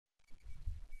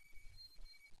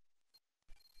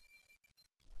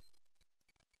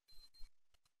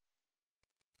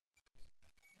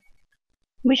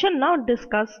We shall now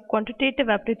discuss quantitative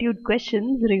aptitude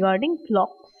questions regarding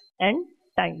clocks and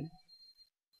time.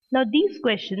 Now these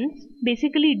questions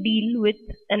basically deal with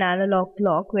an analog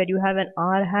clock where you have an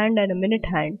hour hand and a minute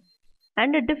hand,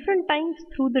 and at different times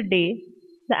through the day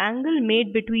the angle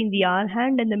made between the hour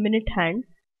hand and the minute hand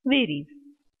varies.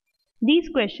 These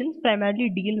questions primarily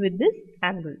deal with this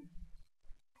angle.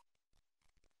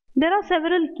 There are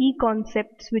several key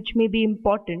concepts which may be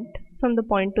important from the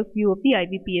point of view of the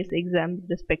IBPS exam with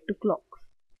respect to clocks.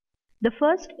 The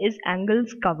first is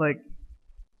angles covered.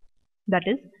 That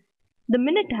is, the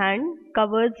minute hand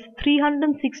covers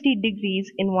 360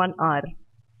 degrees in 1 hour.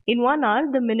 In 1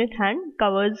 hour, the minute hand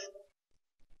covers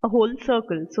a whole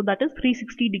circle, so that is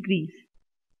 360 degrees.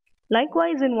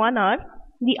 Likewise, in 1 hour,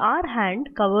 the hour hand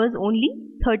covers only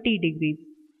 30 degrees.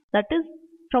 That is,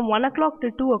 from 1 o'clock to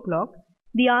 2 o'clock,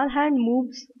 the hour hand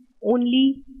moves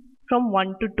only from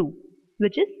 1 to 2,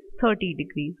 which is 30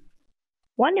 degrees.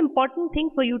 One important thing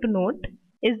for you to note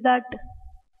is that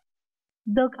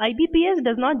the IBPS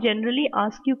does not generally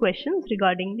ask you questions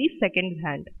regarding the seconds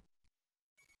hand.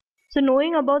 So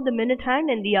knowing about the minute hand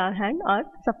and the hour hand are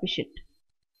sufficient.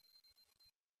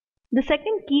 The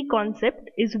second key concept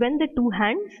is when the two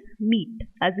hands meet,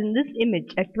 as in this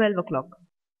image at 12 o'clock.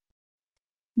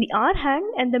 The hour hand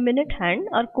and the minute hand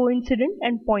are coincident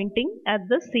and pointing at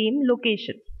the same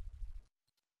location.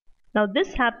 Now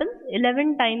this happens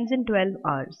 11 times in 12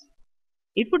 hours.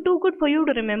 It would do good for you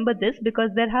to remember this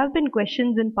because there have been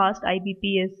questions in past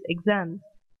IBPS exams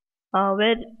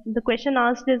where the question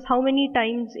asked is how many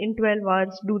times in 12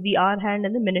 hours do the hour hand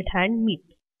and the minute hand meet.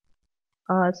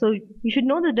 So you should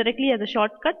know this directly as a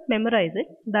shortcut, memorize it,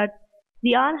 that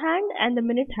the hour hand and the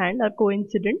minute hand are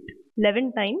coincident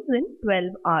 11 times in 12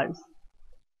 hours.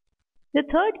 The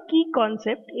third key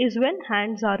concept is when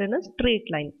hands are in a straight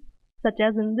line, such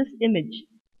as in this image.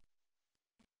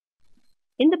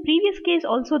 In the previous case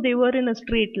also they were in a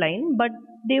straight line, but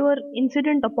they were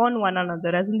incident upon one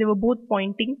another, as in they were both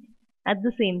pointing at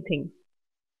the same thing.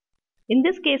 In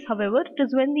this case, however, it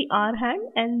is when the hour hand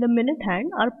and the minute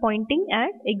hand are pointing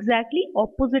at exactly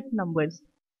opposite numbers,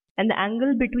 and the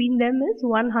angle between them is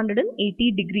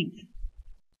 180 degrees.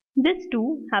 This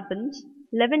too happens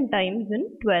 11 times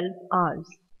in 12 hours.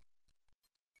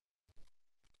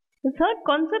 The third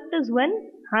concept is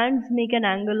when hands make an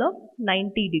angle of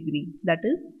 90 degree. That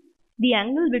is, the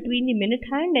angle between the minute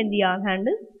hand and the hour hand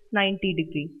is 90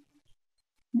 degree.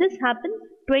 This happens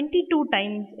 22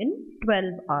 times in 12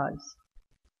 hours.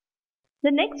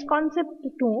 The next concept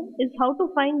to know is how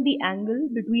to find the angle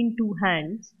between two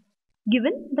hands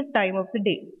given the time of the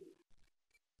day.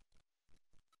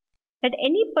 At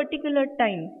any particular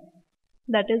time,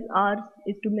 that is hours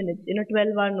is to minutes in a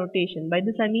 12-hour notation. By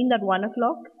this I mean that 1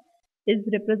 o'clock is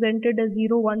represented as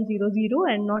 0100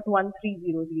 and not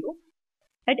 1300.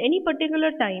 At any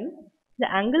particular time,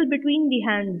 the angle between the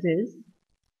hands is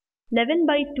 11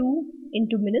 by 2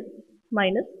 into minutes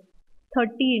minus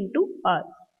 30 into hours.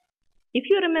 If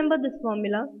you remember this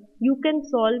formula, you can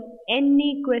solve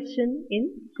any question in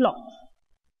clocks.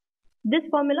 This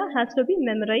formula has to be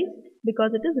memorized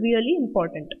because it is really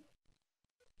important.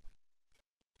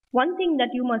 One thing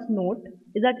that you must note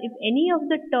is that if any of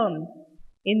the terms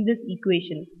in this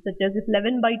equation, such as if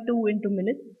 11 by 2 into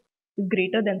minutes is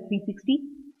greater than 360,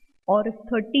 or if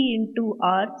 30 into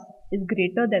hours is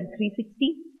greater than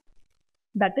 360,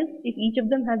 that is, if each of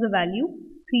them has a value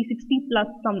 360 plus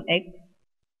some x,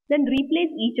 then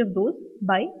replace each of those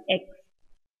by x.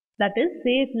 That is,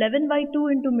 say if 11 by 2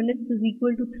 into minutes is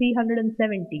equal to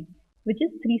 370, which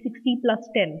is 360 plus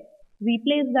 10,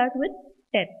 replace that with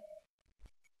 10.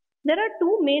 There are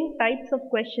two main types of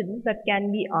questions that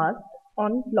can be asked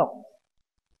on clocks.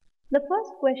 The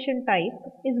first question type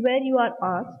is where you are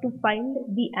asked to find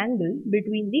the angle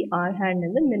between the hour hand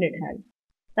and the minute hand.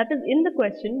 That is, in the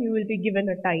question you will be given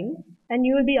a time and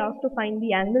you will be asked to find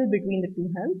the angle between the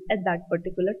two hands at that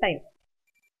particular time.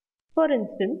 For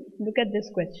instance, look at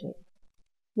this question.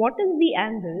 What is the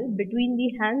angle between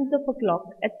the hands of a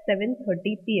clock at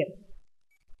 7:30 p.m.?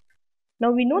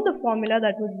 Now we know the formula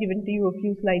that was given to you a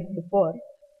few slides before.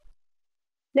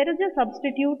 Let us just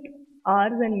substitute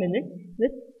hours and minutes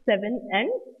with 7 and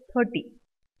 30.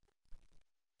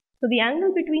 So the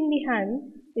angle between the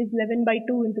hands is 11 by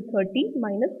 2 into 30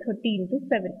 minus 30 into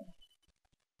 7,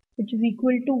 which is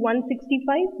equal to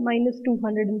 165 minus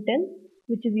 210,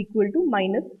 which is equal to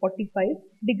minus 45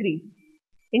 degrees.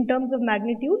 In terms of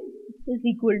magnitude, it is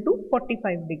equal to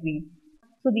 45 degrees.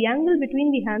 So the angle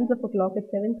between the hands of a clock at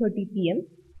 7:30 p.m.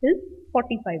 is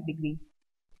 45 degrees.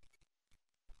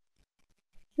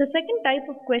 The second type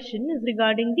of question is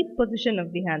regarding the position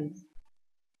of the hands.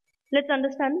 Let's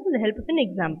understand this with the help of an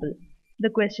example. The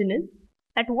question is,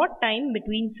 at what time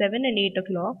between 7 and 8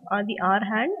 o'clock are the hour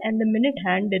hand and the minute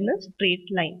hand in a straight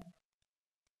line?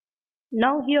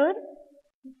 Now here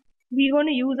we are going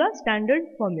to use our standard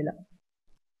formula.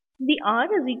 The hour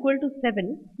is equal to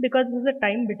 7 because this is the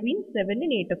time between 7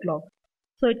 and 8 o'clock.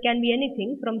 So it can be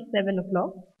anything from 7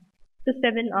 o'clock to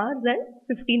 7 hours and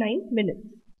 59 minutes.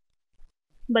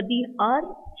 But the hour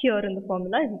here in the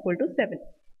formula is equal to 7.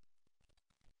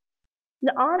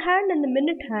 The hour hand and the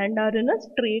minute hand are in a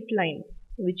straight line,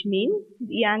 which means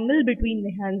the angle between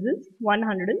the hands is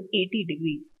 180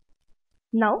 degrees.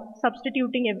 Now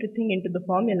substituting everything into the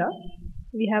formula,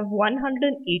 we have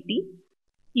 180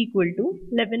 equal to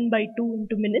 11 by 2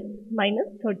 into minutes minus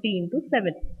 30 into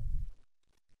 7.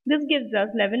 This gives us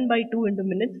 11 by 2 into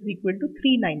minutes is equal to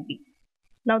 390.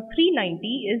 Now 390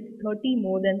 is 30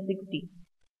 more than 60.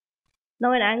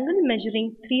 Now an angle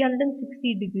measuring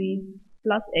 360 degrees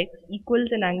plus x equals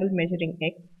an angle measuring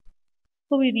x.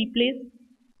 So we replace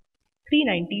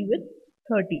 390 with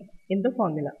 30 in the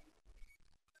formula.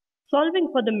 Solving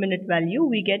for the minute value,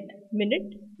 we get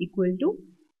minute equal to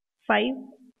 5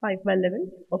 by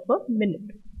 11 of a minute.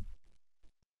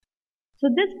 So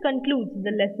this concludes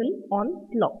the lesson on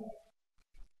clock.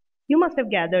 You must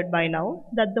have gathered by now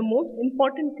that the most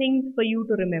important things for you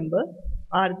to remember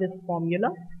are this formula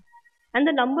and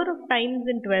the number of times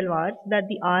in 12 hours that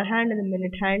the hour hand and the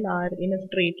minute hand are in a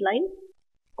straight line,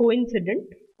 coincident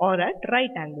or at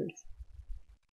right angles.